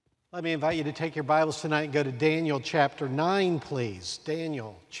Let me invite you to take your Bibles tonight and go to Daniel chapter 9, please.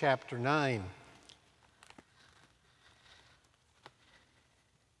 Daniel chapter 9.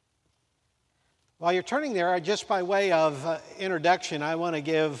 While you're turning there, just by way of introduction, I want to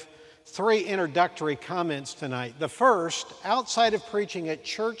give three introductory comments tonight. The first, outside of preaching at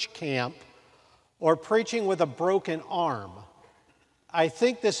church camp or preaching with a broken arm, I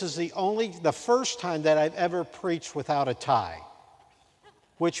think this is the first time that I've ever preached without a tie,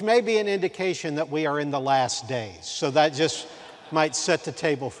 which may be an indication that we are in the last days. So that just might set the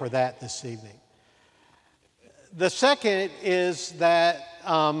table for that this evening. The second is that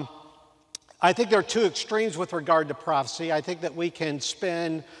I think there are two extremes with regard to prophecy. I think that we can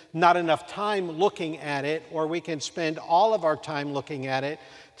spend not enough time looking at it, or we can spend all of our time looking at it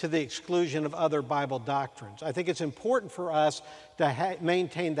to the exclusion of other Bible doctrines. I think it's important for us to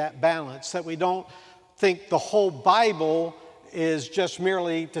maintain that balance, that we don't think the whole Bible is just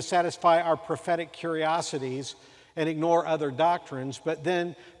merely to satisfy our prophetic curiosities and ignore other doctrines, but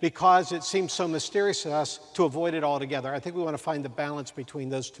then because it seems so mysterious to us, to avoid it altogether. I think we want to find the balance between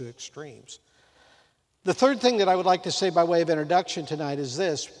those two extremes. The third thing that I would like to say by way of introduction tonight is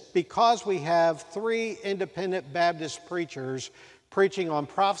this: because we have three independent Baptist preachers preaching on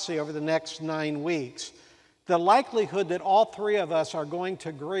prophecy over the next 9 weeks, the likelihood that all three of us are going to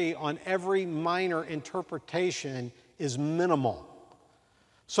agree on every minor interpretation is minimal.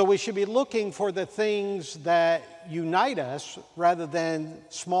 So we should be looking for the things that unite us rather than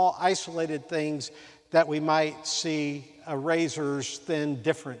small isolated things that we might see a razor's thin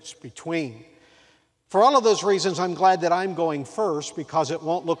difference between. For all of those reasons, I'm glad that I'm going first, because it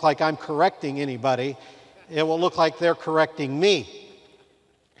won't look like I'm correcting anybody. It will look like they're correcting me.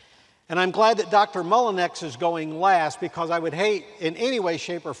 And I'm glad that Dr. Mullinex is going last, because I would hate in any way,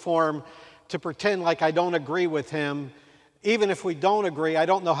 shape, or form to pretend like I don't agree with him. Even if we don't agree, I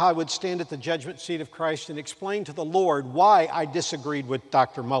don't know how I would stand at the judgment seat of Christ and explain to the Lord why I disagreed with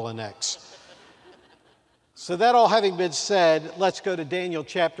Dr. Mullinex. So that all having been said, let's go to Daniel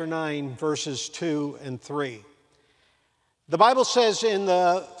chapter 9, verses 2 and 3. The Bible says, in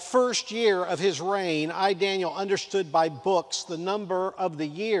the first year of his reign, I, Daniel, understood by books the number of the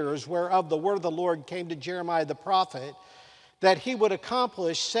years whereof the word of the Lord came to Jeremiah the prophet, that he would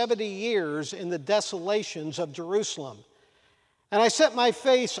accomplish 70 years in the desolations of Jerusalem. And I set my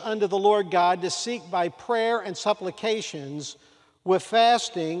face unto the Lord God to seek by prayer and supplications with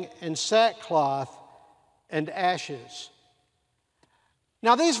fasting and sackcloth and ashes.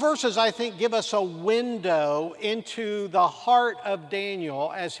 Now, these verses, I think, give us a window into the heart of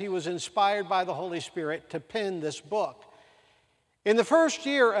Daniel as he was inspired by the Holy Spirit to pen this book. In the first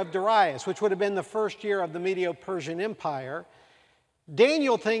year of Darius, which would have been the first year of the Medo-Persian Empire,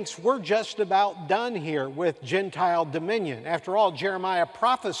 Daniel thinks we're just about done here with Gentile dominion. After all, Jeremiah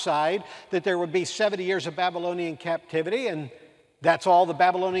prophesied that there would be 70 years of Babylonian captivity, and that's all the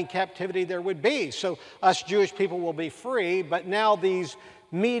Babylonian captivity there would be. So us Jewish people will be free, but now these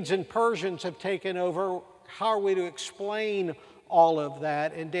Medes and Persians have taken over. How are we to explain all of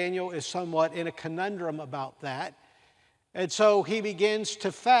that? And Daniel is somewhat in a conundrum about that. And so he begins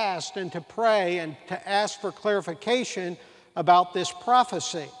to fast and to pray and to ask for clarification about this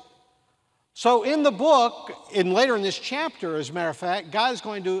prophecy. So in the book, and later in this chapter, as a matter of fact, God is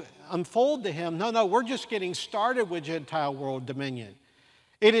going to unfold to him, no, we're just getting started with Gentile world dominion.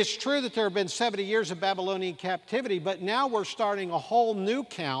 It is true that there have been 70 years of Babylonian captivity, but now we're starting a whole new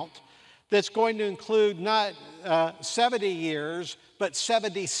count that's going to include not 70 years, but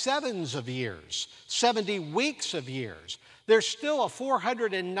 77s of years, 70 weeks of years. There's still a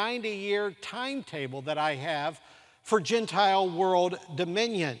 490-year timetable that I have for Gentile world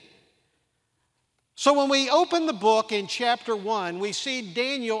dominion. So when we open the book in chapter 1, we see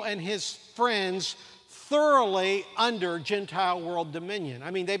Daniel and his friends thoroughly under Gentile world dominion.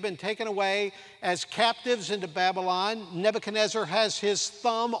 I mean, they've been taken away as captives into Babylon. Nebuchadnezzar has his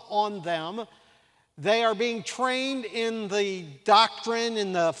thumb on them. They are being trained in the doctrine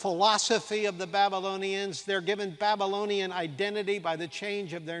and the philosophy of the Babylonians. They're given Babylonian identity by the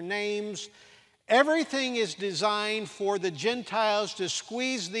change of their names. Everything is designed for the Gentiles to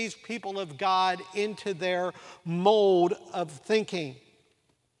squeeze these people of God into their mold of thinking.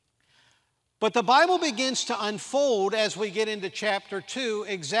 But the Bible begins to unfold as we get into chapter 2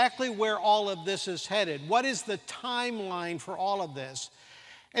 exactly where all of this is headed. What is the timeline for all of this?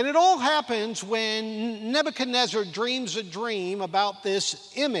 And it all happens when Nebuchadnezzar dreams a dream about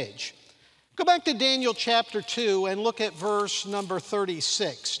this image. Go back to Daniel chapter 2 and look at verse number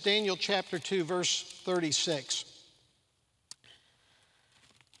 36. Daniel chapter 2, verse 36.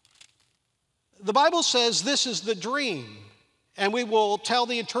 The Bible says this is the dream. and we will tell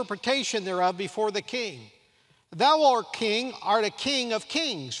the interpretation thereof before the king. Thou art a king of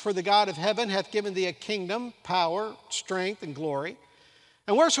kings, for the God of heaven hath given thee a kingdom, power, strength, and glory.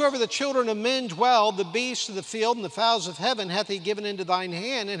 And wheresoever the children of men dwell, the beasts of the field and the fowls of heaven hath he given into thine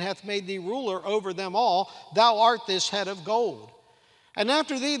hand, and hath made thee ruler over them all. Thou art this head of gold. And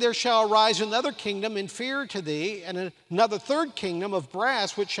after thee there shall arise another kingdom inferior to thee, and another third kingdom of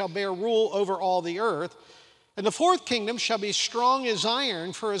brass, which shall bear rule over all the earth. And the fourth kingdom shall be strong as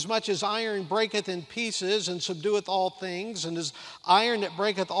iron, for as much as iron breaketh in pieces and subdueth all things, and as iron that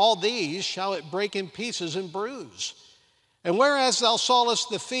breaketh all these shall it break in pieces and bruise. And whereas thou sawest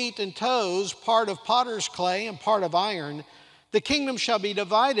the feet and toes, part of potter's clay and part of iron, the kingdom shall be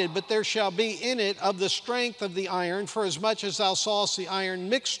divided, but there shall be in it of the strength of the iron, for as much as thou sawest the iron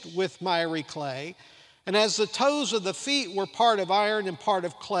mixed with miry clay. And as the toes of the feet were part of iron and part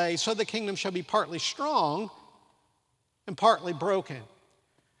of clay, so the kingdom shall be partly strong and partly broken.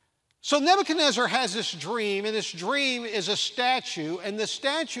 So Nebuchadnezzar has this dream, and this dream is a statue, and the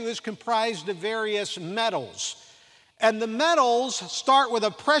statue is comprised of various metals. And the metals start with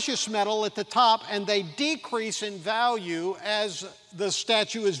a precious metal at the top, and they decrease in value as the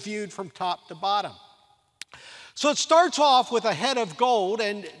statue is viewed from top to bottom. So it starts off with a head of gold,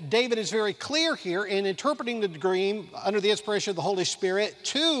 and David is very clear here in interpreting the dream under the inspiration of the Holy Spirit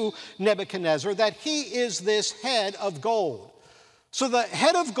to Nebuchadnezzar that he is this head of gold. So the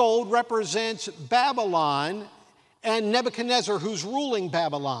head of gold represents Babylon and Nebuchadnezzar, who's ruling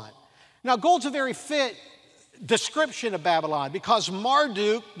Babylon. Now, gold's a very fit description of Babylon because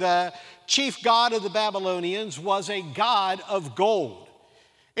Marduk, the chief god of the Babylonians, was a god of gold.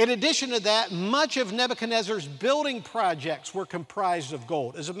 In addition to that, much of Nebuchadnezzar's building projects were comprised of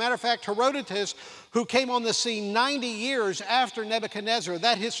gold. As a matter of fact, Herodotus, who came on the scene 90 years after Nebuchadnezzar,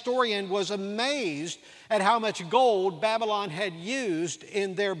 that historian was amazed at how much gold Babylon had used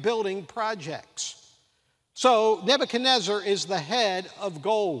in their building projects. So Nebuchadnezzar is the head of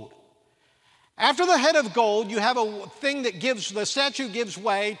gold. After the head of gold, you have a thing that the statue gives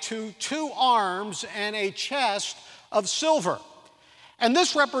way to two arms and a chest of silver. And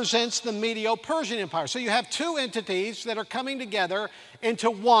this represents the Medo-Persian Empire. So you have two entities that are coming together into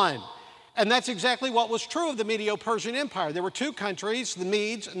one. And that's exactly what was true of the Medo-Persian Empire. There were two countries, the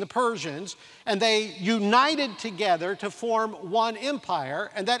Medes and the Persians, and they united together to form one empire,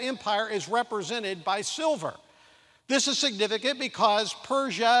 and that empire is represented by silver. This is significant because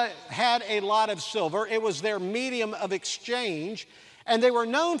Persia had a lot of silver. It was their medium of exchange, and they were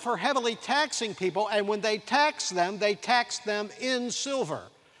known for heavily taxing people, and when they taxed them in silver.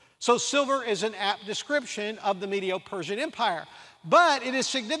 So silver is an apt description of the Medo-Persian Empire. But it is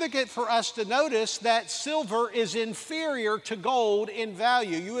significant for us to notice that silver is inferior to gold in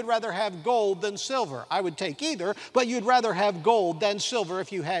value. You would rather have gold than silver. I would take either, but you'd rather have gold than silver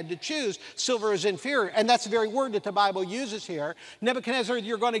if you had to choose. Silver is inferior, and that's the very word that the Bible uses here. Nebuchadnezzar,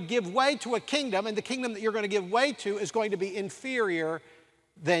 you're going to give way to a kingdom, and the kingdom that you're going to give way to is going to be inferior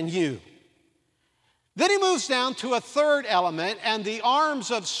than you. Then he moves down to a third element, and the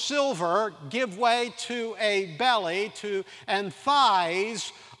arms of silver give way to a belly and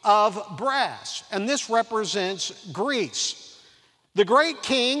thighs of brass, and this represents Greece. The great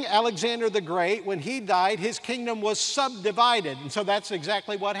king, Alexander the Great, when he died, his kingdom was subdivided, and so that's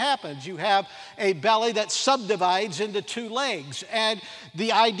exactly what happens. You have a belly that subdivides into two legs, and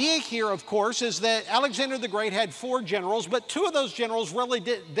the idea here, of course, is that Alexander the Great had 4 generals, but 2 of those generals really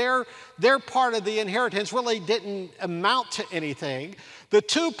their part of the inheritance really didn't amount to anything. The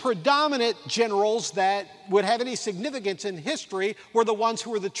 2 predominant generals that would have any significance in history were the ones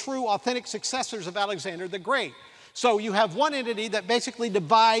who were the true, authentic successors of Alexander the Great. So you have one entity that basically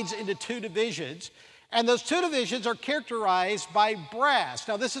divides into 2 divisions, and those 2 divisions are characterized by brass.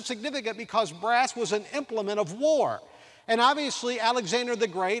 Now, this is significant because brass was an implement of war. And obviously, Alexander the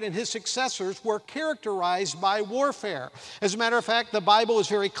Great and his successors were characterized by warfare. As a matter of fact, the Bible is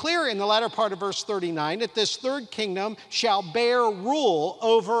very clear in the latter part of verse 39 that this third kingdom shall bear rule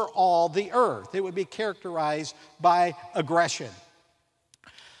over all the earth. It would be characterized by aggression.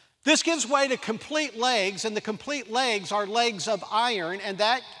 This gives way to complete legs, and the complete legs are legs of iron, and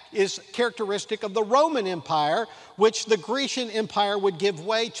that is characteristic of the Roman Empire, which the Grecian Empire would give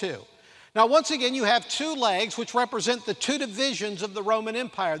way to. Now, once again, you have two legs which represent the two divisions of the Roman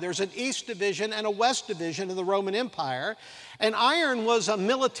Empire. There's an East division and a West division of the Roman Empire. And iron was a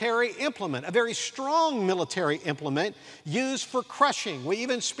military implement, a very strong military implement used for crushing. We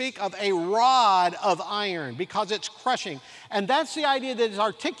even speak of a rod of iron because it's crushing. And that's the idea that is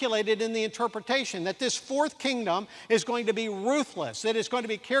articulated in the interpretation, that this fourth kingdom is going to be ruthless, that it's going to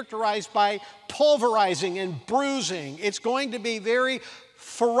be characterized by pulverizing and bruising. It's going to be very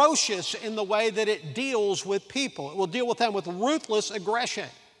ferocious in the way that it deals with people. It will deal with them with ruthless aggression.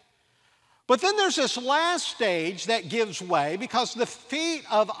 But then there's this last stage that gives way because the feet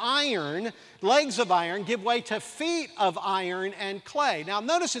of iron, legs of iron, give way to feet of iron and clay. Now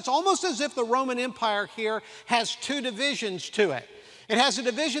notice it's almost as if the Roman Empire here has two divisions to it. It has a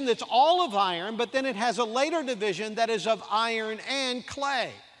division that's all of iron, but then it has a later division that is of iron and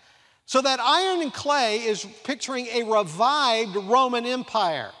clay. So that iron and clay is picturing a revived Roman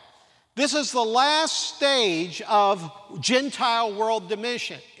Empire. This is the last stage of Gentile world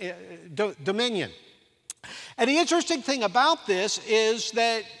dominion. And the interesting thing about this is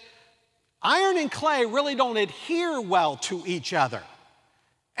that iron and clay really don't adhere well to each other.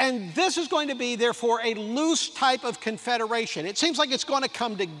 And this is going to be, therefore, a loose type of confederation. It seems like it's going to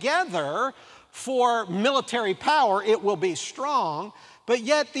come together for military power. It will be strong. But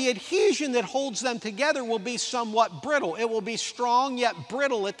yet the adhesion that holds them together will be somewhat brittle. It will be strong yet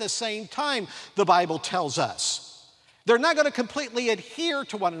brittle at the same time, the Bible tells us. They're not going to completely adhere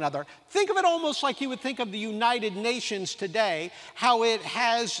to one another. Think of it almost like you would think of the United Nations today, how it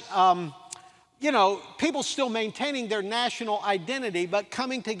has, people still maintaining their national identity, but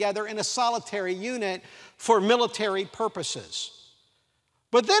coming together in a solitary unit for military purposes.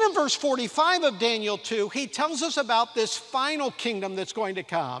 But then in verse 45 of Daniel 2, he tells us about this final kingdom that's going to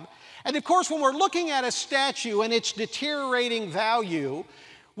come. And of course, when we're looking at a statue and its deteriorating value,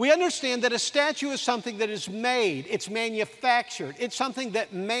 we understand that a statue is something that is made, it's manufactured, it's something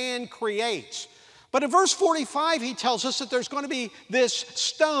that man creates. But in verse 45, he tells us that there's going to be this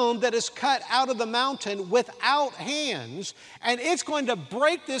stone that is cut out of the mountain without hands, and it's going to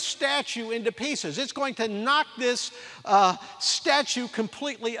break this statue into pieces. It's going to knock this statue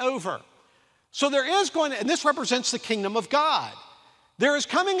completely over. So there is going to, and this represents the kingdom of God. There is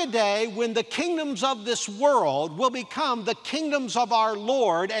coming a day when the kingdoms of this world will become the kingdoms of our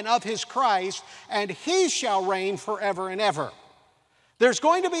Lord and of his Christ, and he shall reign forever and ever. There's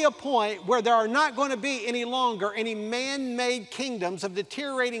going to be a point where there are not going to be any longer any man-made kingdoms of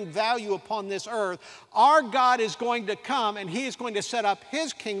deteriorating value upon this earth. Our God is going to come and he is going to set up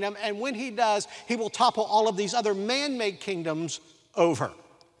his kingdom, and when he does, he will topple all of these other man-made kingdoms over.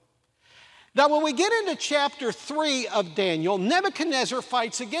 Now, when we get into chapter 3 of Daniel, Nebuchadnezzar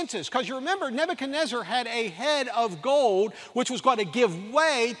fights against this. Because you remember, Nebuchadnezzar had a head of gold which was going to give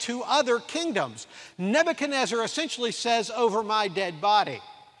way to other kingdoms. Nebuchadnezzar essentially says, over my dead body.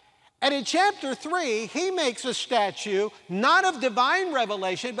 And in chapter 3, he makes a statue, not of divine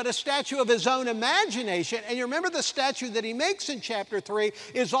revelation, but a statue of his own imagination. And you remember the statue that he makes in chapter 3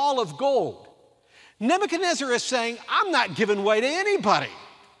 is all of gold. Nebuchadnezzar is saying, I'm not giving way to anybody.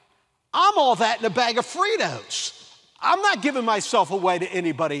 I'm all that in a bag of Fritos. I'm not giving myself away to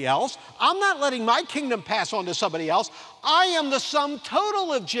anybody else. I'm not letting my kingdom pass on to somebody else. I am the sum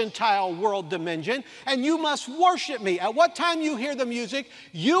total of Gentile world dominion, and you must worship me. At what time you hear the music,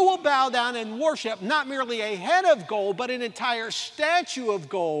 you will bow down and worship not merely a head of gold, but an entire statue of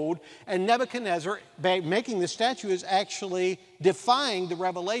gold. And Nebuchadnezzar, by making the statue, is actually defying the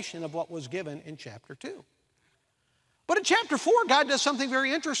revelation of what was given in chapter 2. But in chapter 4, God does something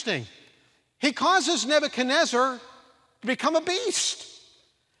very interesting. He causes Nebuchadnezzar to become a beast.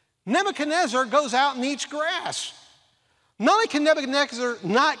 Nebuchadnezzar goes out and eats grass. Not only can Nebuchadnezzar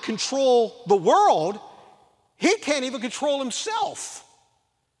not control the world, he can't even control himself.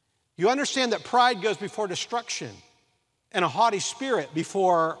 You understand that pride goes before destruction and a haughty spirit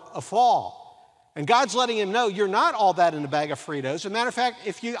before a fall. And God's letting him know you're not all that in a bag of Fritos. As a matter of fact,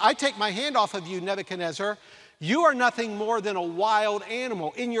 if I take my hand off of you, Nebuchadnezzar, you are nothing more than a wild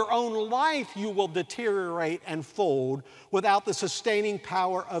animal. In your own life, you will deteriorate and fold without the sustaining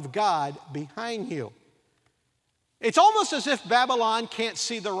power of God behind you. It's almost as if Babylon can't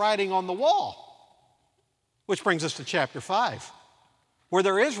see the writing on the wall. Which brings us to chapter 5, where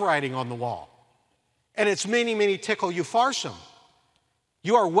there is writing on the wall. And it's many, many tickle you farsome.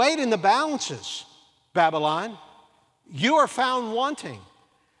 You are weighed in the balances, Babylon. You are found wanting.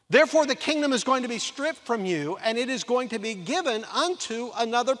 Therefore, the kingdom is going to be stripped from you, and it is going to be given unto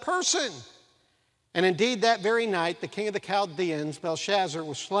another person. And indeed, that very night, the king of the Chaldeans, Belshazzar,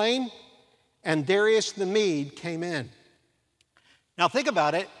 was slain, and Darius the Mede came in. Now think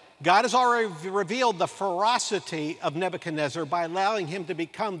about it. God has already revealed the ferocity of Nebuchadnezzar by allowing him to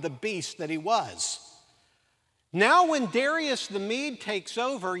become the beast that he was. Now when Darius the Mede takes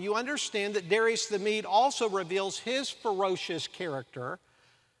over, you understand that Darius the Mede also reveals his ferocious character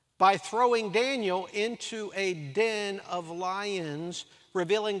by throwing Daniel into a den of lions,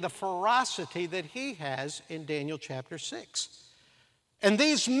 revealing the ferocity that he has in Daniel chapter 6. And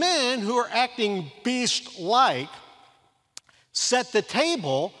these men who are acting beast-like set the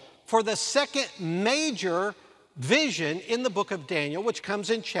table for the second major vision in the book of Daniel, which comes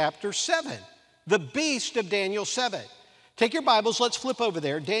in chapter 7, the beast of Daniel 7. Take your Bibles, let's flip over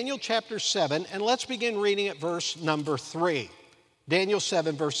there, Daniel chapter 7, and let's begin reading at verse number 3. Daniel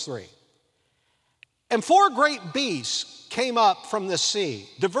 7, verse 3. And 4 great beasts came up from the sea,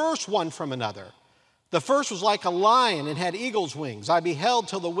 diverse one from another. The first was like a lion and had eagle's wings. I beheld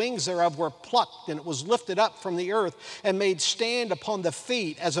till the wings thereof were plucked, and it was lifted up from the earth and made stand upon the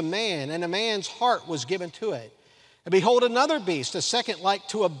feet as a man, and a man's heart was given to it. And behold, another beast, a second like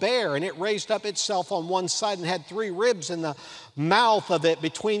to a bear, and it raised up itself on one side and had 3 ribs in the mouth of it,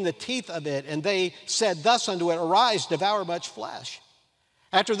 between the teeth of it. And they said thus unto it, Arise, devour much flesh.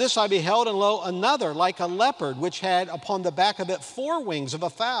 After this I beheld, and lo, another like a leopard, which had upon the back of it 4 wings of a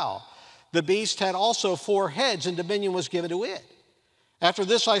fowl. The beast had also 4 heads, and dominion was given to it. After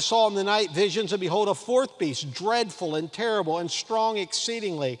this I saw in the night visions, and behold, a 4th beast, dreadful and terrible and strong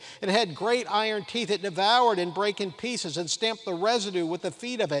exceedingly. It had great iron teeth. It devoured and brake in pieces, and stamped the residue with the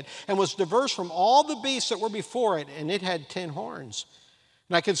feet of it, and was diverse from all the beasts that were before it, and it had 10 horns.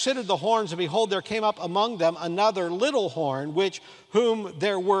 And I considered the horns, and behold, there came up among them another little horn, whom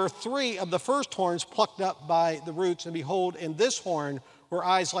there were 3 of the first horns plucked up by the roots. And behold, in this horn were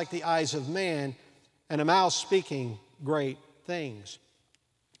eyes like the eyes of man, and a mouth speaking great things.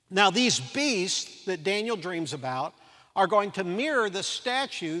 Now these beasts that Daniel dreams about are going to mirror the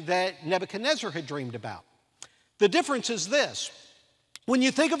statue that Nebuchadnezzar had dreamed about. The difference is this. When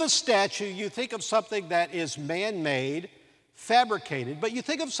you think of a statue, you think of something that is man-made, fabricated, but you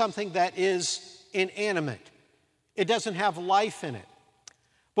think of something that is inanimate. It doesn't have life in it.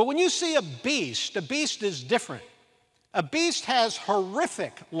 But when you see a beast is different. A beast has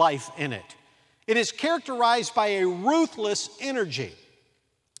horrific life in it. It is characterized by a ruthless energy.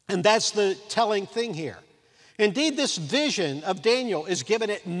 And that's the telling thing here. Indeed, this vision of Daniel is given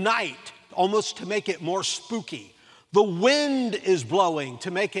at night, almost to make it more spooky. The wind is blowing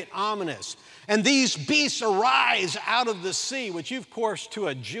to make it ominous. And these beasts arise out of the sea, which, of course, to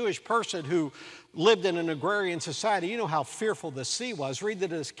a Jewish person who lived in an agrarian society, you know how fearful the sea was. Read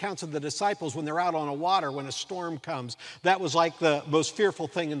the accounts of the disciples when they're out on the water, when a storm comes. That was like the most fearful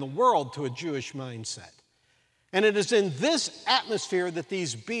thing in the world to a Jewish mindset. And it is in this atmosphere that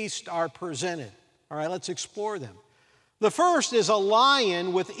these beasts are presented. All right, let's explore them. The first is a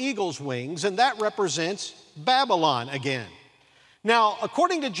lion with eagle's wings, and that represents Babylon again. Now,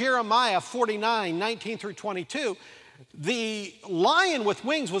 according to Jeremiah 49, 19 through 22, the lion with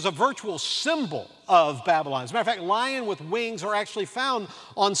wings was a virtual symbol of Babylon. As a matter of fact, lion with wings are actually found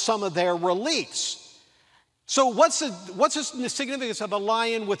on some of their reliefs. So what's the significance of a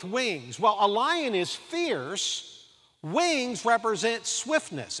lion with wings? Well, a lion is fierce. Wings represent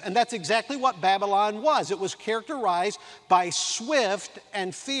swiftness, and that's exactly what Babylon was. It was characterized by swift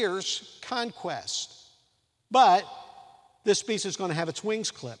and fierce conquest. But this beast is going to have its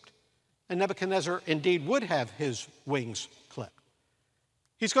wings clipped, and Nebuchadnezzar indeed would have his wings clipped.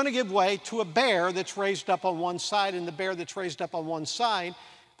 He's going to give way to a bear that's raised up on one side, and the bear that's raised up on one side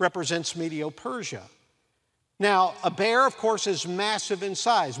represents Medo-Persia. Now, a bear, of course, is massive in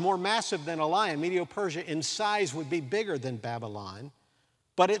size, more massive than a lion. Medo-Persia in size would be bigger than Babylon,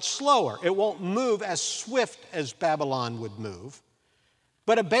 but it's slower. It won't move as swift as Babylon would move.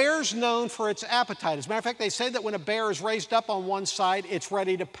 But a bear's known for its appetite. As a matter of fact, they say that when a bear is raised up on one side, it's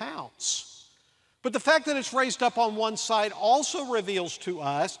ready to pounce. But the fact that it's raised up on one side also reveals to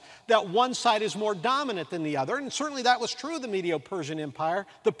us that one side is more dominant than the other. And certainly that was true of the Medo-Persian Empire.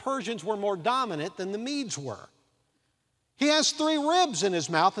 The Persians were more dominant than the Medes were. He has 3 ribs in his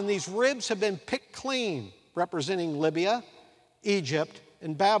mouth, and these ribs have been picked clean, representing Libya, Egypt,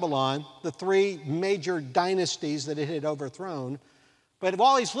 and Babylon, the 3 major dynasties that it had overthrown. But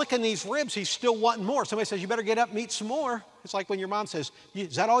while he's licking these ribs, he's still wanting more. Somebody says, you better get up and eat some more. It's like when your mom says,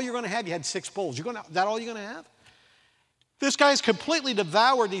 is that all you're going to have? You had 6 bowls. Is that all you're going to have? This guy's completely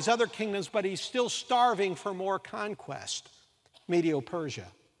devoured these other kingdoms, but he's still starving for more conquest, Medo-Persia.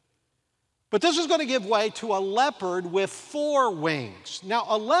 But this is going to give way to a leopard with 4 wings. Now,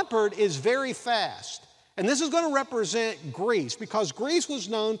 a leopard is very fast. And this is going to represent Greece, because Greece was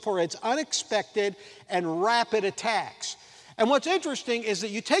known for its unexpected and rapid attacks. And what's interesting is that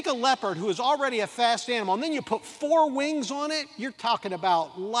you take a leopard who is already a fast animal, and then you put 4 wings on it, you're talking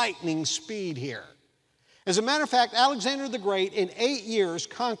about lightning speed here. As a matter of fact, Alexander the Great in 8 years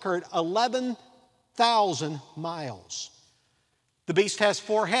conquered 11,000 miles. The beast has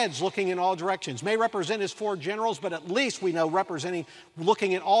 4 heads looking in all directions. May represent his 4 generals, but at least we know representing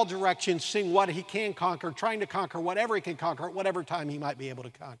looking in all directions, seeing what he can conquer, trying to conquer whatever he can conquer at whatever time he might be able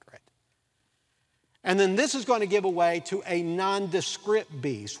to conquer it. And then this is going to give way to a nondescript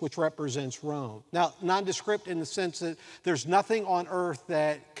beast, which represents Rome. Now, nondescript in the sense that there's nothing on earth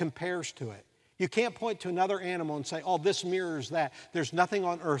that compares to it. You can't point to another animal and say, oh, this mirrors that. There's nothing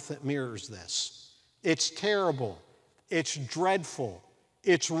on earth that mirrors this. It's terrible. It's dreadful.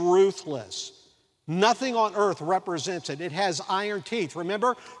 It's ruthless. Nothing on earth represents it. It has iron teeth.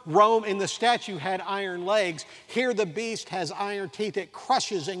 Remember, Rome in the statue had iron legs. Here the beast has iron teeth. It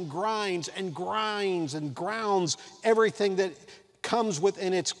crushes and grinds and grinds and grounds everything that comes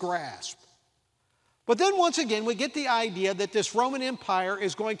within its grasp. But then once again, we get the idea that this Roman Empire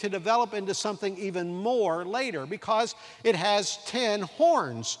is going to develop into something even more later because it has 10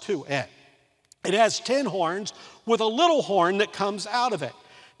 horns to it. It has 10 horns with a little horn that comes out of it.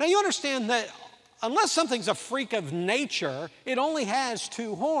 Now you understand that unless something's a freak of nature, it only has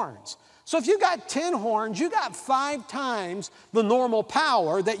 2 horns. So if you got 10 horns, you got 5 times the normal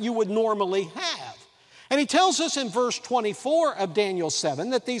power that you would normally have. And he tells us in verse 24 of Daniel 7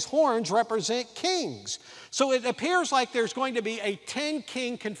 that these horns represent kings. So it appears like there's going to be a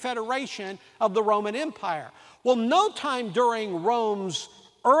 10-king confederation of the Roman Empire. Well, no time during Rome's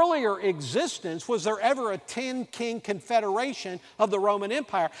earlier existence was there ever a 10-king confederation of the Roman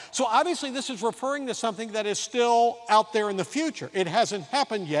Empire. So obviously this is referring to something that is still out there in the future. It hasn't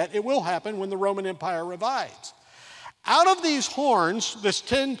happened yet. It will happen when the Roman Empire revives. Out of these horns, this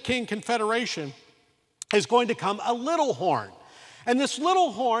 10-king confederation is going to come a little horn. And this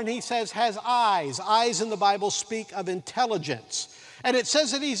little horn, he says, has eyes. Eyes in the Bible speak of intelligence. And it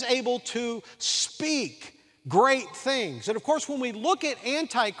says that he's able to speak great things. And of course, when we look at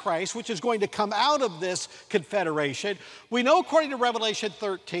Antichrist, which is going to come out of this confederation, we know according to Revelation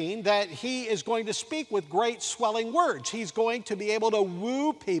 13 that he is going to speak with great swelling words. He's going to be able to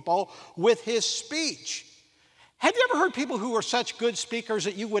woo people with his speech. Have you ever heard people who are such good speakers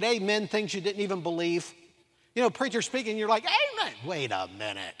that you would amen things you didn't even believe? You know, preacher speaking, you're like, amen. Wait a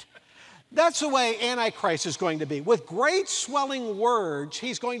minute. That's the way Antichrist is going to be. With great swelling words,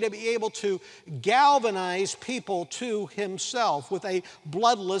 he's going to be able to galvanize people to himself with a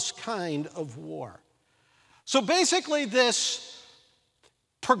bloodless kind of war. So basically this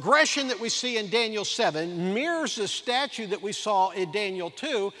progression that we see in Daniel 7 mirrors the statue that we saw in Daniel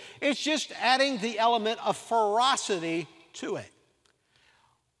 2. It's just adding the element of ferocity to it.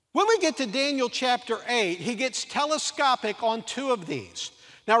 When we get to Daniel chapter 8, he gets telescopic on 2 of these.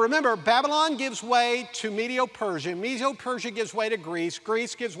 Now remember, Babylon gives way to Medo-Persia. Medo-Persia gives way to Greece.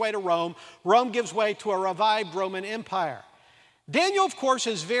 Greece gives way to Rome. Rome gives way to a revived Roman Empire. Daniel, of course,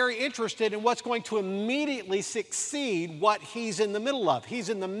 is very interested in what's going to immediately succeed what he's in the middle of. He's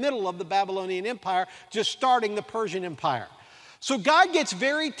in the middle of the Babylonian Empire, just starting the Persian Empire. So God gets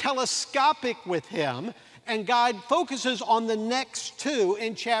very telescopic with him, and God focuses on the next 2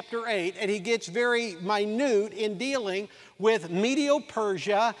 in chapter 8, and he gets very minute in dealing with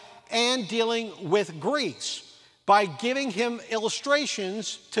Medo-Persia and dealing with Greece by giving him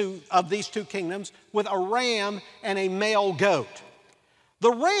illustrations of these 2 kingdoms with a ram and a male goat.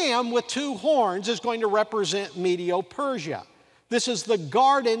 The ram with 2 horns is going to represent Medo-Persia. This is the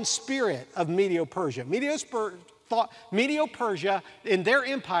garden spirit of Medo-Persia. Medo-Persia, in their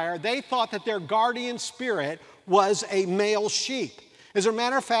empire, they thought that their guardian spirit was a male sheep. As a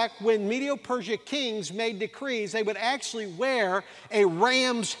matter of fact, when Medo-Persia kings made decrees, they would actually wear a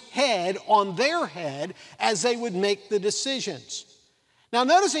ram's head on their head as they would make the decisions. Now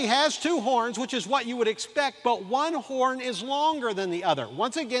notice he has 2 horns, which is what you would expect, but one horn is longer than the other.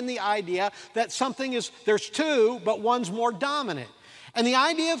 Once again, the idea that there's 2, but one's more dominant. And the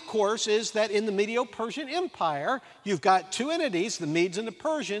idea, of course, is that in the Medo-Persian Empire, you've got 2 entities, the Medes and the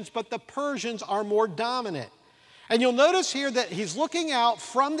Persians, but the Persians are more dominant. And you'll notice here that he's looking out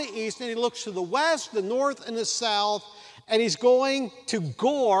from the east, and he looks to the west, the north, and the south, and he's going to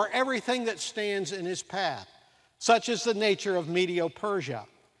gore everything that stands in his path. Such is the nature of Medo-Persia.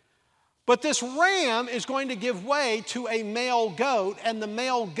 But this ram is going to give way to a male goat, and the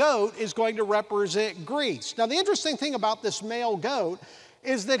male goat is going to represent Greece. Now, the interesting thing about this male goat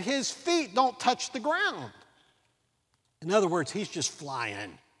is that his feet don't touch the ground. In other words, he's just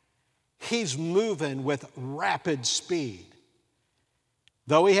flying. He's moving with rapid speed.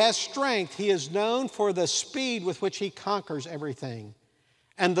 Though he has strength, he is known for the speed with which he conquers everything.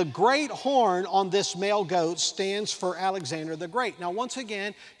 And the great horn on this male goat stands for Alexander the Great. Now, once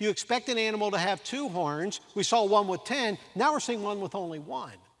again, you expect an animal to have 2 horns. We saw one with 10. Now we're seeing one with only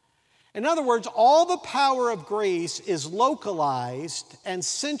 1. In other words, all the power of Greece is localized and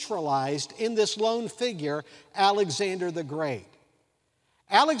centralized in this lone figure, Alexander the Great.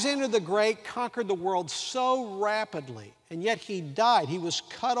 Alexander the Great conquered the world so rapidly, and yet he died. He was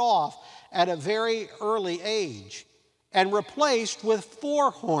cut off at a very early age and replaced with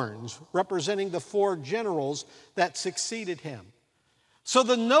 4 horns, representing the 4 generals that succeeded him. So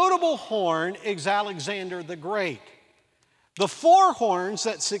the notable horn is Alexander the Great. The 4 horns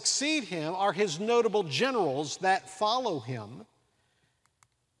that succeed him are his notable generals that follow him.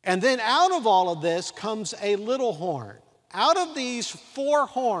 And then out of all of this comes a little horn. Out of these 4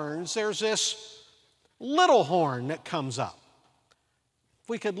 horns, there's this little horn that comes up. If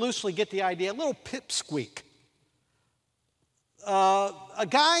we could loosely get the idea, a little pipsqueak. A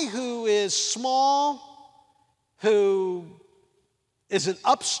guy who is small, who is an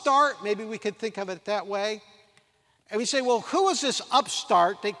upstart, maybe we could think of it that way. And we say, well, who was this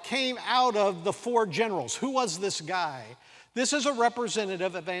upstart that came out of the 4 generals? Who was this guy? This is a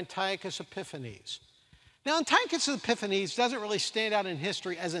representative of Antiochus Epiphanes. Now, Antiochus Epiphanes doesn't really stand out in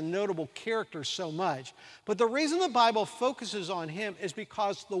history as a notable character so much, but the reason the Bible focuses on him is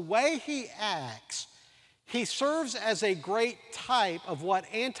because the way he acts, he serves as a great type of what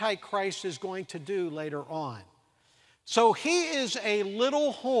Antichrist is going to do later on. So he is a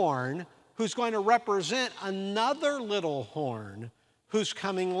little horn who's going to represent another little horn who's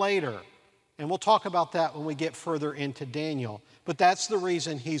coming later. And we'll talk about that when we get further into Daniel. But that's the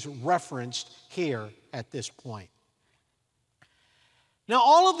reason he's referenced here at this point. Now,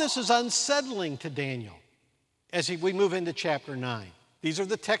 all of this is unsettling to Daniel as we move into chapter 9. These are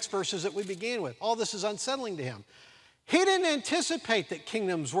the text verses that we began with. All this is unsettling to him. He didn't anticipate that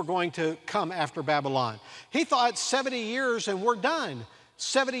kingdoms were going to come after Babylon. He thought 70 years and we're done.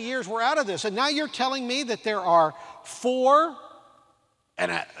 70 years, we're out of this. And now you're telling me that there are 4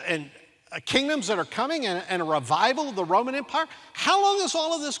 kingdoms that are coming and a revival of the Roman Empire? How long is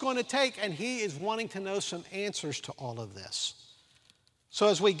all of this going to take? And he is wanting to know some answers to all of this. So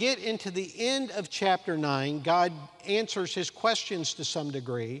as we get into the end of chapter 9, God answers his questions to some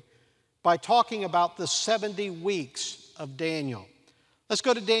degree by talking about the 70 weeks of Daniel. Let's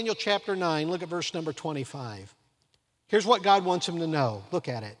go to Daniel chapter 9. Look at verse number 25. Here's what God wants him to know. Look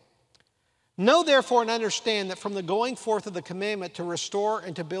at it. Know therefore and understand that from the going forth of the commandment to restore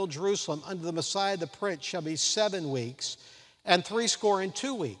and to build Jerusalem unto the Messiah the Prince shall be 7 weeks, and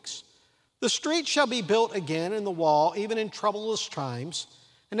 62 weeks. The street shall be built again in the wall, even in troublous times.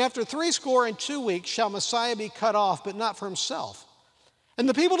 And after 62 weeks shall Messiah be cut off, but not for himself. And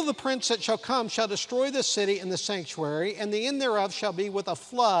the people of the prince that shall come shall destroy the city and the sanctuary, and the end thereof shall be with a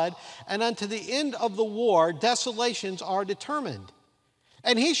flood, and unto the end of the war desolations are determined.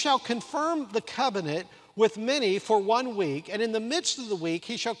 And he shall confirm the covenant with many for 1 week, and in the midst of the week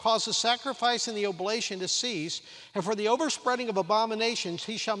he shall cause the sacrifice and the oblation to cease, and for the overspreading of abominations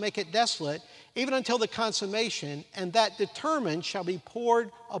he shall make it desolate, even until the consummation, and that determined shall be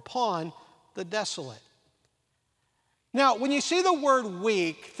poured upon the desolate. Now, when you see the word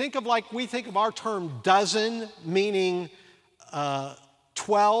week, think of like we think of our term dozen, meaning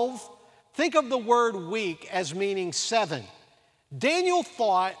 12. Think of the word week as meaning 7. Daniel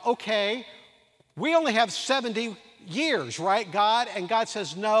thought, okay, we only have 70 years, right, God? And God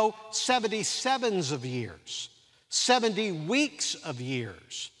says, no, 77s of years, 70 weeks of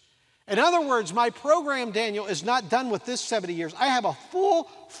years. In other words, my program, Daniel, is not done with this 70 years. I have a full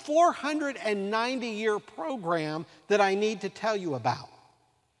 490-year program that I need to tell you about.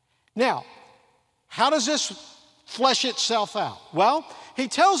 Now, how does this flesh itself out? Well, he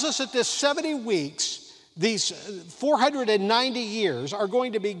tells us that this 70 weeks, these 490 years, are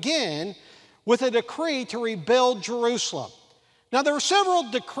going to begin with a decree to rebuild Jerusalem. Now, there were several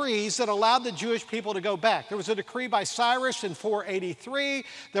decrees that allowed the Jewish people to go back. There was a decree by Cyrus in 483.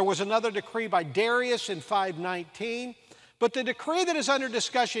 There was another decree by Darius in 519. But the decree that is under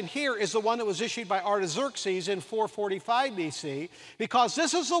discussion here is the one that was issued by Artaxerxes in 445 BC, because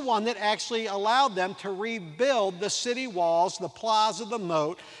this is the one that actually allowed them to rebuild the city walls, the plaza, the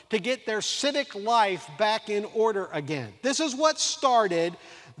moat, to get their civic life back in order again. This is what started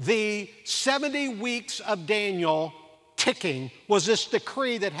the 70 weeks of Daniel ticking, was this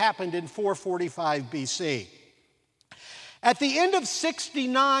decree that happened in 445 BC. At the end of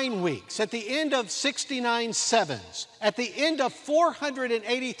 69 weeks, at the end of 69 sevens, at the end of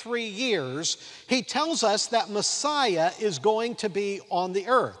 483 years, he tells us that Messiah is going to be on the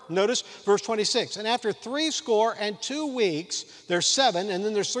earth. Notice verse 26. And after 62 weeks, there's 7, and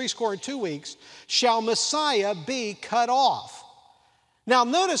then there's 62 weeks, shall Messiah be cut off. Now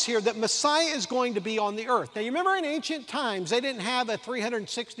notice here that Messiah is going to be on the earth. Now you remember in ancient times, they didn't have a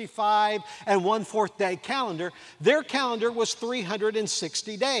 365 and 1/4 day calendar. Their calendar was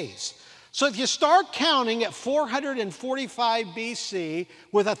 360 days. So if you start counting at 445 BC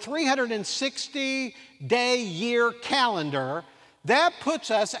with a 360 day year calendar, that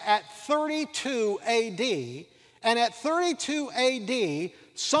puts us at 32 AD. And at 32 AD,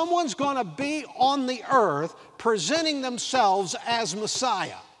 someone's going to be on the earth presenting themselves as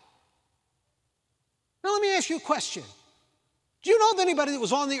Messiah. Now let me ask you a question. Do you know of anybody that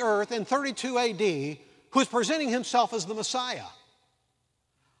was on the earth in 32 AD who was presenting himself as the Messiah?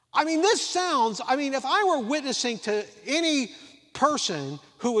 If I were witnessing to any person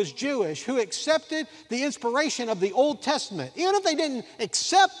who was Jewish, who accepted the inspiration of the Old Testament, even if they didn't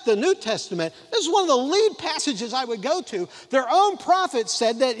accept the New Testament, this is one of the lead passages I would go to. Their own prophets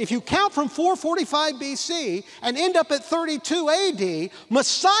said that if you count from 445 BC and end up at 32 AD,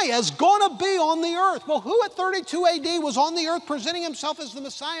 Messiah's going to be on the earth. Well, who at 32 AD was on the earth presenting himself as the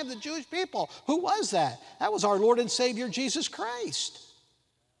Messiah of the Jewish people? Who was that? That was our Lord and Savior, Jesus Christ.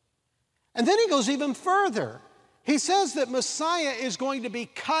 And then he goes even further. He says that Messiah is going to be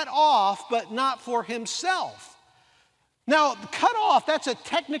cut off, but not for himself. Now, cut off, that's a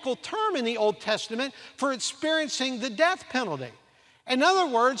technical term in the Old Testament for experiencing the death penalty. In other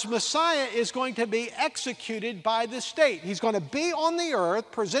words, Messiah is going to be executed by the state. He's going to be on the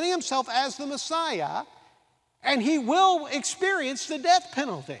earth, presenting himself as the Messiah, and he will experience the death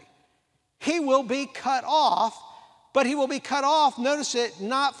penalty. He will be cut off, but he will be cut off, notice it,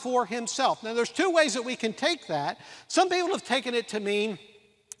 not for himself. Now, there's two ways that we can take that. Some people have taken it to mean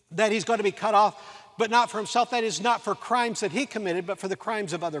that he's going to be cut off, but not for himself. That is not for crimes that he committed, but for the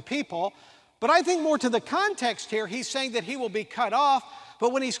crimes of other people. But I think more to the context here, he's saying that he will be cut off,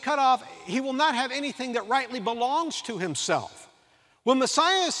 but when he's cut off, he will not have anything that rightly belongs to himself. When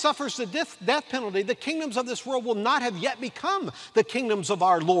Messiah suffers the death penalty, the kingdoms of this world will not have yet become the kingdoms of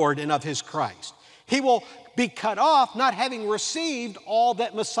our Lord and of his Christ. He will be cut off, not having received all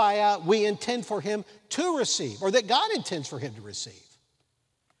that Messiah we intend for him to receive, or that God intends for him to receive.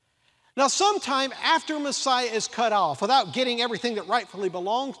 Now, sometime after Messiah is cut off, without getting everything that rightfully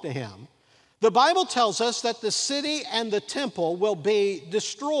belongs to him, the Bible tells us that the city and the temple will be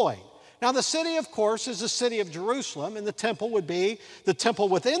destroyed. Now, the city, of course, is the city of Jerusalem, and the temple would be the temple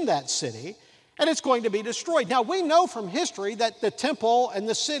within that city, and it's going to be destroyed. Now, we know from history that the temple and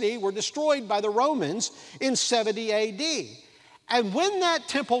the city were destroyed by the Romans in 70 AD. And when that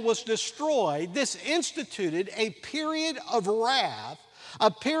temple was destroyed, this instituted a period of wrath,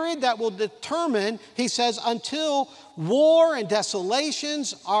 a period that will determine, he says, until war and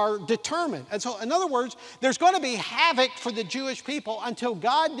desolations are determined. And so, in other words, there's going to be havoc for the Jewish people until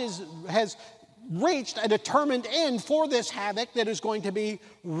God has reached a determined end for this havoc that is going to be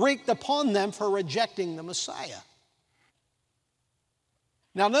wreaked upon them for rejecting the Messiah.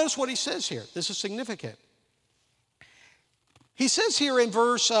 Now, notice what he says here. This is significant. He says here in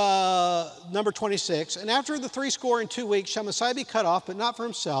verse number 26, and after the 62 weeks shall Messiah be cut off, but not for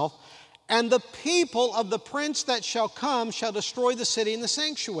himself, and the people of the prince that shall come shall destroy the city and the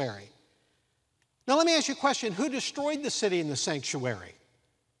sanctuary. Now let me ask you a question. Who destroyed the city and the sanctuary?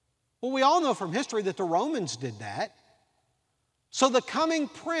 Well, we all know from history that the Romans did that. So the coming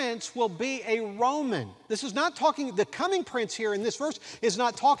prince will be a Roman. This is not talking, the coming prince here in this verse is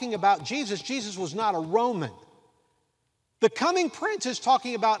not talking about Jesus. Jesus was not a Roman. The coming prince is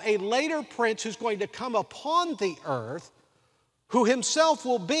talking about a later prince who's going to come upon the earth, who himself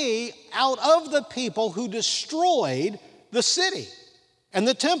will be out of the people who destroyed the city and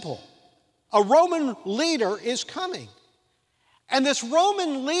the temple. A Roman leader is coming. And this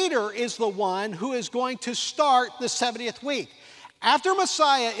Roman leader is the one who is going to start the 70th week. After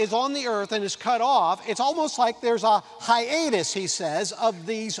Messiah is on the earth and is cut off, it's almost like there's a hiatus, he says, of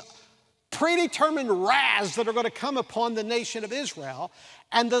these predetermined wraths that are going to come upon the nation of Israel.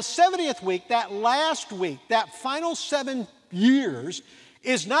 And the 70th week, that last week, that final 7 years,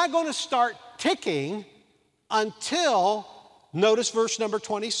 is not going to start ticking until, notice verse number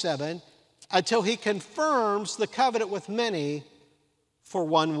 27, until he confirms the covenant with many for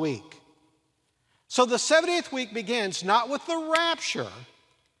 1 week. So the 70th week begins not with the rapture,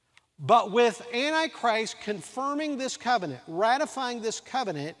 but with Antichrist confirming this covenant, ratifying this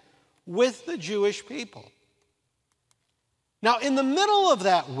covenant with the Jewish people. Now, in the middle of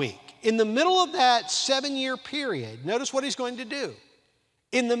that week, in the middle of that 7-year period, notice what he's going to do.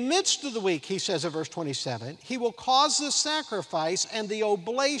 In the midst of the week, he says in verse 27, he will cause the sacrifice and the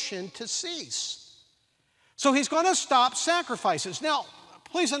oblation to cease. So he's going to stop sacrifices. Now,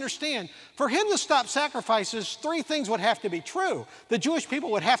 please understand, for him to stop sacrifices, 3 things would have to be true. The Jewish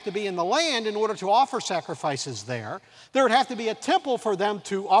people would have to be in the land in order to offer sacrifices there. There would have to be a temple for them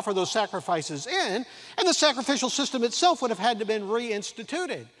to offer those sacrifices in, and the sacrificial system itself would have had to have been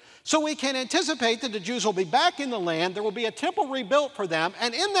reinstituted. So we can anticipate that the Jews will be back in the land, there will be a temple rebuilt for them,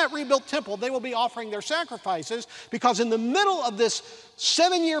 and in that rebuilt temple they will be offering their sacrifices, because in the middle of this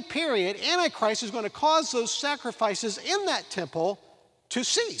 7-year period, Antichrist is going to cause those sacrifices in that temple to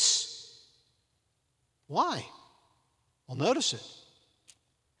cease. Why? Well, notice it.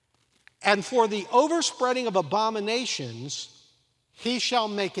 And for the overspreading of abominations, he shall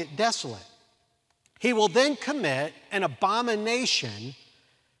make it desolate. He will then commit an abomination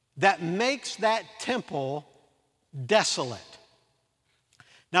that makes that temple desolate.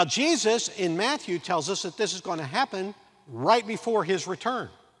 Now, Jesus in Matthew tells us that this is going to happen right before his return.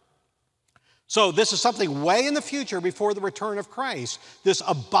 So this is something way in the future before the return of Christ, this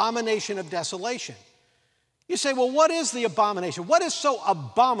abomination of desolation. You say, well, what is the abomination? What is so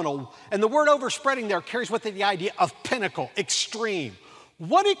abominable? And the word overspreading there carries with it the idea of pinnacle, extreme.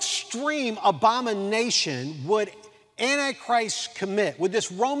 What extreme abomination would Antichrist commit, would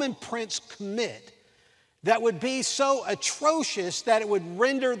this Roman prince commit, that would be so atrocious that it would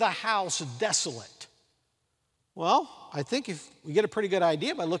render the house desolate? Well, I think if we get a pretty good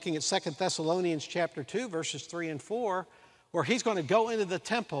idea by looking at 2 Thessalonians chapter 2, verses 3 and 4, where he's going to go into the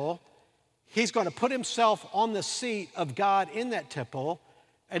temple, he's going to put himself on the seat of God in that temple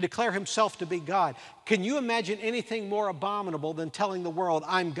and declare himself to be God. Can you imagine anything more abominable than telling the world,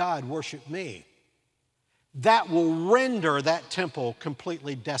 I'm God, worship me? That will render that temple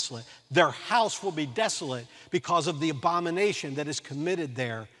completely desolate. Their house will be desolate because of the abomination that is committed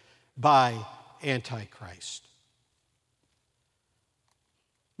there by Antichrist.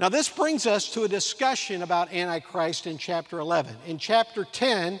 Now, this brings us to a discussion about Antichrist in chapter 11. In chapter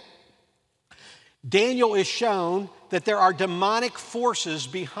 10, Daniel is shown that there are demonic forces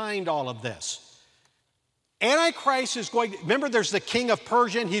behind all of this. Antichrist is going, remember there's the king of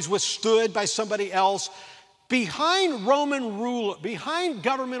Persia, and he's withstood by somebody else. Behind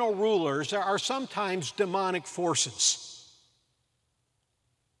governmental rulers, there are sometimes demonic forces.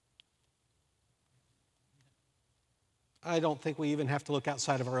 I don't think we even have to look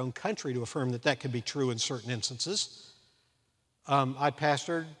outside of our own country to affirm that that could be true in certain instances. I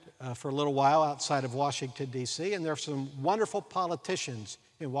pastored for a little while outside of Washington, D.C., and there are some wonderful politicians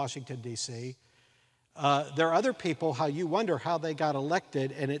in Washington, D.C. There are other people how you wonder how they got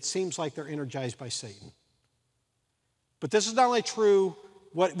elected, and it seems like they're energized by Satan. But this is not only true,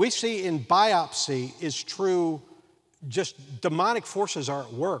 what we see in biopsy is true, just demonic forces are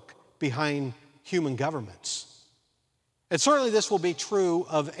at work behind human governments. And certainly this will be true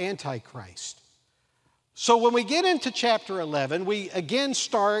of Antichrist. So when we get into chapter 11, we again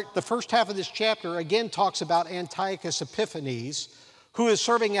start, the first half of this chapter again talks about Antiochus Epiphanes, who is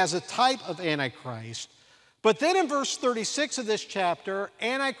serving as a type of Antichrist. But then in verse 36 of this chapter,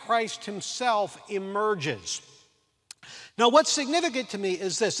 Antichrist himself emerges. Now, what's significant to me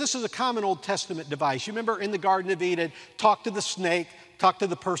is this. This is a common Old Testament device. You remember in the Garden of Eden, talk to the snake, talk to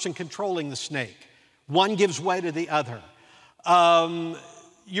the person controlling the snake. One gives way to the other.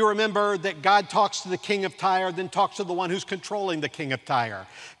 You remember that God talks to the king of Tyre, then talks to the one who's controlling the king of Tyre.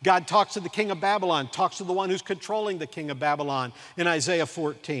 God talks to the king of Babylon, talks to the one who's controlling the king of Babylon in Isaiah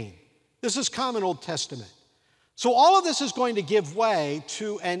 14. This is common Old Testament. So all of this is going to give way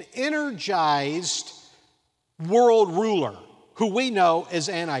to an energized world ruler who we know as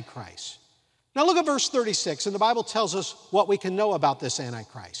Antichrist. Now look at verse 36, and the Bible tells us what we can know about this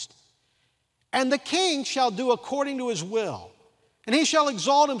Antichrist. And the king shall do according to his will, and he shall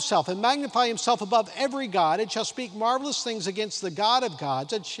exalt himself and magnify himself above every god, and shall speak marvelous things against the God of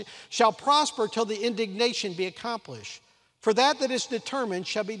gods, and shall prosper till the indignation be accomplished. For that is determined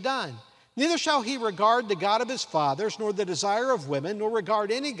shall be done. Neither shall he regard the God of his fathers, nor the desire of women, nor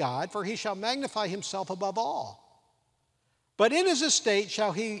regard any god, for he shall magnify himself above all. But in his estate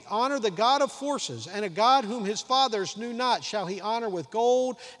shall he honor the God of forces, and a God whom his fathers knew not shall he honor with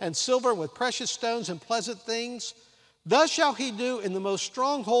gold and silver, with precious stones and pleasant things. Thus shall he do in the most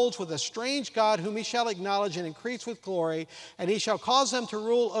strongholds with a strange God, whom he shall acknowledge and increase with glory, and he shall cause them to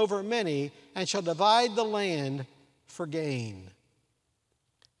rule over many, and shall divide the land for gain.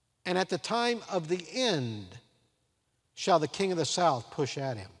 And at the time of the end shall the king of the south push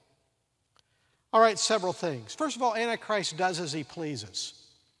at him. All right, several things. First of all, Antichrist does as he pleases.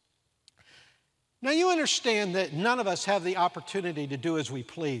 Now you understand that none of us have the opportunity to do as we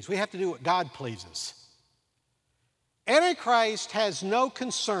please. We have to do what God pleases. Antichrist has no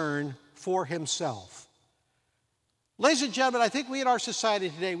concern for himself. Ladies and gentlemen, I think we in our society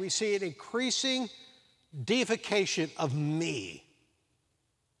today, we see an increasing deification of me.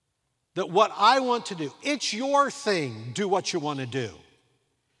 That what I want to do, it's your thing, do what you want to do.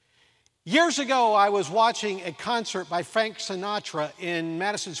 Years ago, I was watching a concert by Frank Sinatra in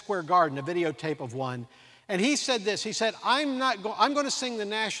Madison Square Garden, a videotape of one, and he said this, he said, I'm going to sing the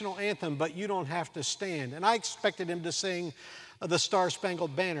national anthem, but you don't have to stand. And I expected him to sing the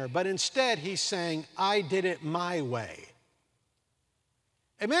Star-Spangled Banner, but instead he sang, I did it my way.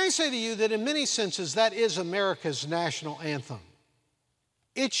 And may I say to you that in many senses, that is America's national anthem.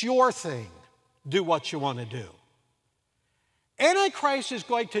 It's your thing. Do what you want to do. Antichrist is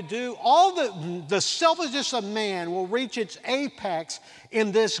going to do, all the selfishness of man will reach its apex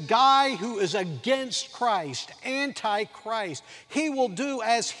in this guy who is against Christ, anti-Christ. He will do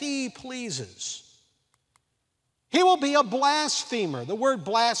as he pleases. He will be a blasphemer. The word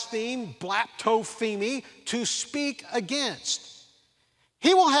blaspheme, blasphemy, to speak against.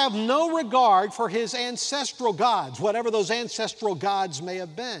 He will have no regard for his ancestral gods, whatever those ancestral gods may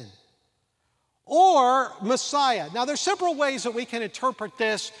have been. Or Messiah. Now, there's several ways that we can interpret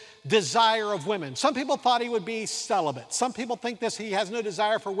this desire of women. Some people thought he would be celibate. Some people think this, he has no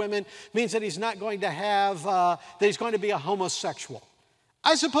desire for women, means that he's not going to have, that he's going to be a homosexual.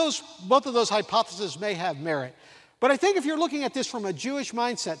 I suppose both of those hypotheses may have merit. But I think if you're looking at this from a Jewish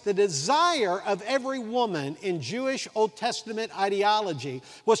mindset, the desire of every woman in Jewish Old Testament ideology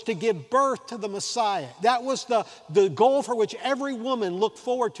was to give birth to the Messiah. That was the goal for which every woman looked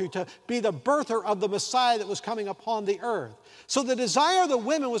forward to be the birther of the Messiah that was coming upon the earth. So the desire of the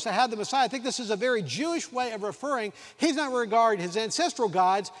women was to have the Messiah. I think this is a very Jewish way of referring. He's not going to regard his ancestral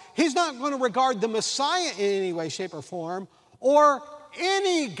gods. He's not going to regard the Messiah in any way, shape, or form, or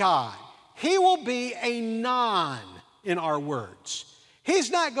any God. He will be a non, in our words. He's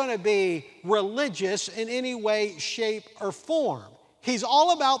not going to be religious in any way, shape, or form. He's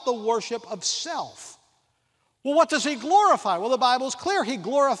all about the worship of self. Well, what does he glorify? Well, the Bible's clear. He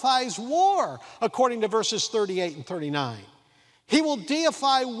glorifies war, according to verses 38 and 39. He will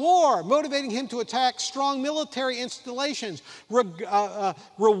deify war, motivating him to attack strong military installations,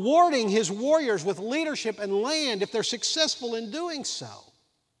 rewarding his warriors with leadership and land if they're successful in doing so.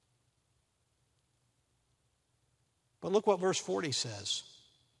 But look what verse 40 says.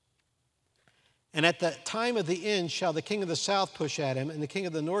 And at the time of the end shall the king of the south push at him, and the king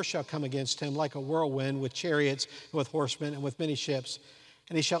of the north shall come against him like a whirlwind with chariots, and with horsemen, and with many ships.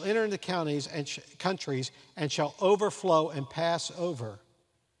 And he shall enter into counties and countries, and shall overflow and pass over.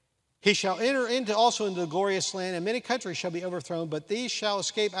 He shall enter also into the glorious land, and many countries shall be overthrown, but these shall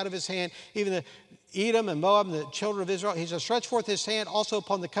escape out of his hand, even the Edom and Moab and the children of Israel. He shall stretch forth his hand also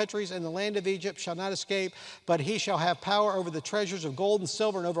upon the countries, and the land of Egypt shall not escape, but he shall have power over the treasures of gold and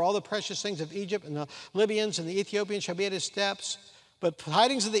silver, and over all the precious things of Egypt, and the Libyans and the Ethiopians shall be at his steps. But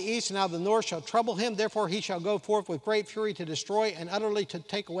tidings of the east and out of the north shall trouble him. Therefore he shall go forth with great fury to destroy and utterly to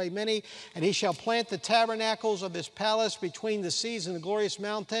take away many. And he shall plant the tabernacles of his palace between the seas and the glorious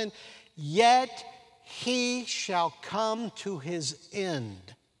mountain. Yet he shall come to his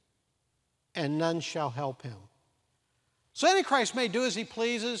end, and none shall help him. So Antichrist may do as he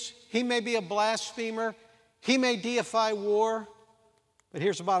pleases. He may be a blasphemer. He may deify war. But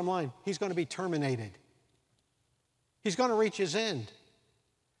here's the bottom line. He's going to be terminated. He's going to reach his end.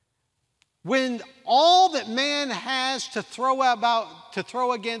 When all that man has to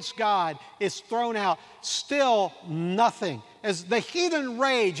throw against God is thrown out, still nothing. As the heathen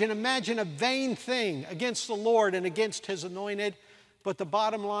rage and imagine a vain thing against the Lord and against his anointed. But the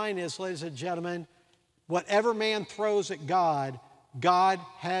bottom line is, ladies and gentlemen, whatever man throws at God, God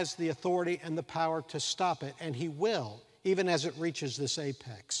has the authority and the power to stop it, and he will, even as it reaches this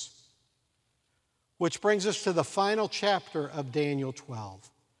apex. Which brings us to the final chapter of Daniel 12.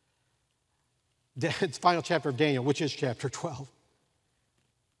 The final chapter of Daniel, which is chapter 12.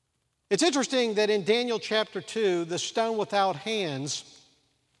 It's interesting that in Daniel chapter 2, the stone without hands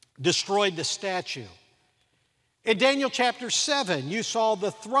destroyed the statue. In Daniel chapter 7, you saw the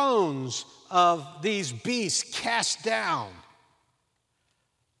thrones of these beasts cast down.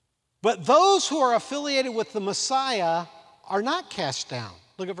 But those who are affiliated with the Messiah are not cast down.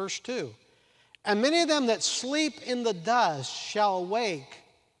 Look at verse 2. And many of them that sleep in the dust shall awake,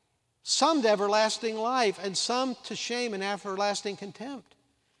 some to everlasting life, and some to shame and everlasting contempt.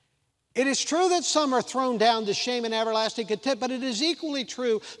 It is true that some are thrown down to shame and everlasting contempt, but it is equally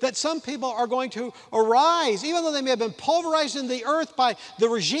true that some people are going to arise. Even though they may have been pulverized in the earth by the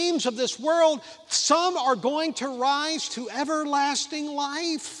regimes of this world, some are going to rise to everlasting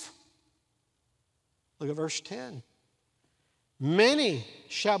life. Look at verse 10. Many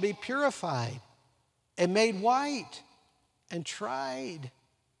shall be purified and made white and tried.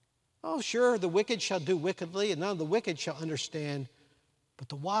 Oh, sure, the wicked shall do wickedly, and none of the wicked shall understand, but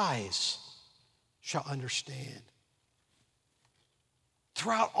the wise shall understand.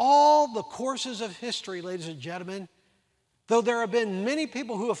 Throughout all the courses of history, ladies and gentlemen, though there have been many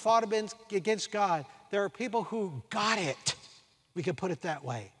people who have fought against God, there are people who got it, we can put it that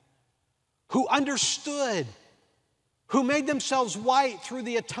way, who understood, who made themselves white through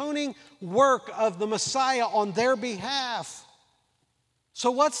the atoning work of the Messiah on their behalf. So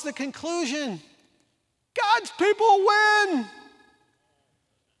what's the conclusion? God's people win.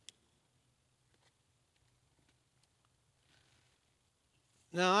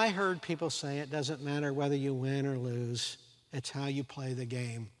 Now, I heard people say it doesn't matter whether you win or lose, it's how you play the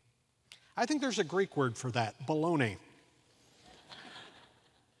game. I think there's a Greek word for that, baloney.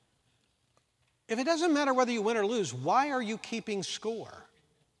 If it doesn't matter whether you win or lose, why are you keeping score?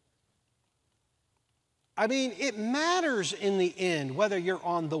 I mean, it matters in the end whether you're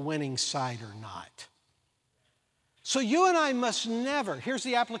on the winning side or not. So you and I must never, here's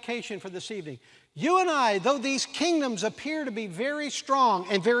the application for this evening. You and I, though these kingdoms appear to be very strong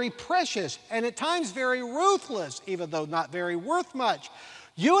and very precious, and at times very ruthless, even though not very worth much,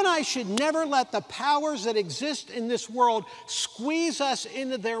 you and I should never let the powers that exist in this world squeeze us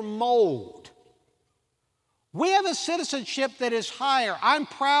into their mold. We have a citizenship that is higher. I'm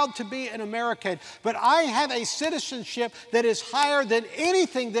proud to be an American, but I have a citizenship that is higher than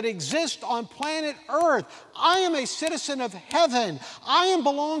anything that exists on planet Earth. I am a citizen of heaven. I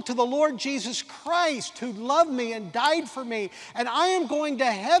belong to the Lord Jesus Christ, who loved me and died for me. And I am going to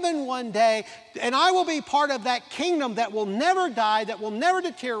heaven one day, and I will be part of that kingdom that will never die, that will never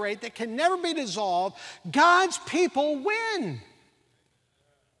deteriorate, that can never be dissolved. God's people win.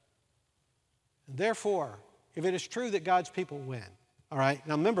 Therefore, if it is true that God's people win, all right?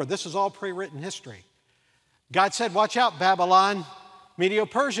 Now remember, this is all pre-written history. God said, watch out, Babylon,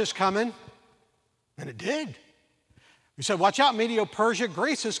 Medo-Persia's coming. And it did. He said, watch out, Medo-Persia,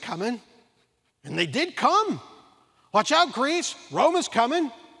 Greece is coming. And they did come. Watch out, Greece, Rome is coming.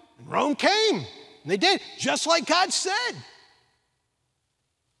 And Rome came. And they did, just like God said.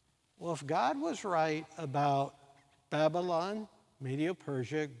 Well, if God was right about Babylon,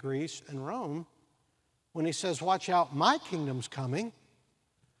 Medo-Persia, Greece, and Rome, when he says, watch out, my kingdom's coming,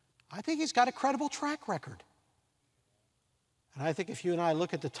 I think he's got a credible track record. And I think if you and I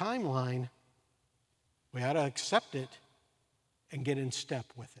look at the timeline, we ought to accept it and get in step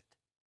with it.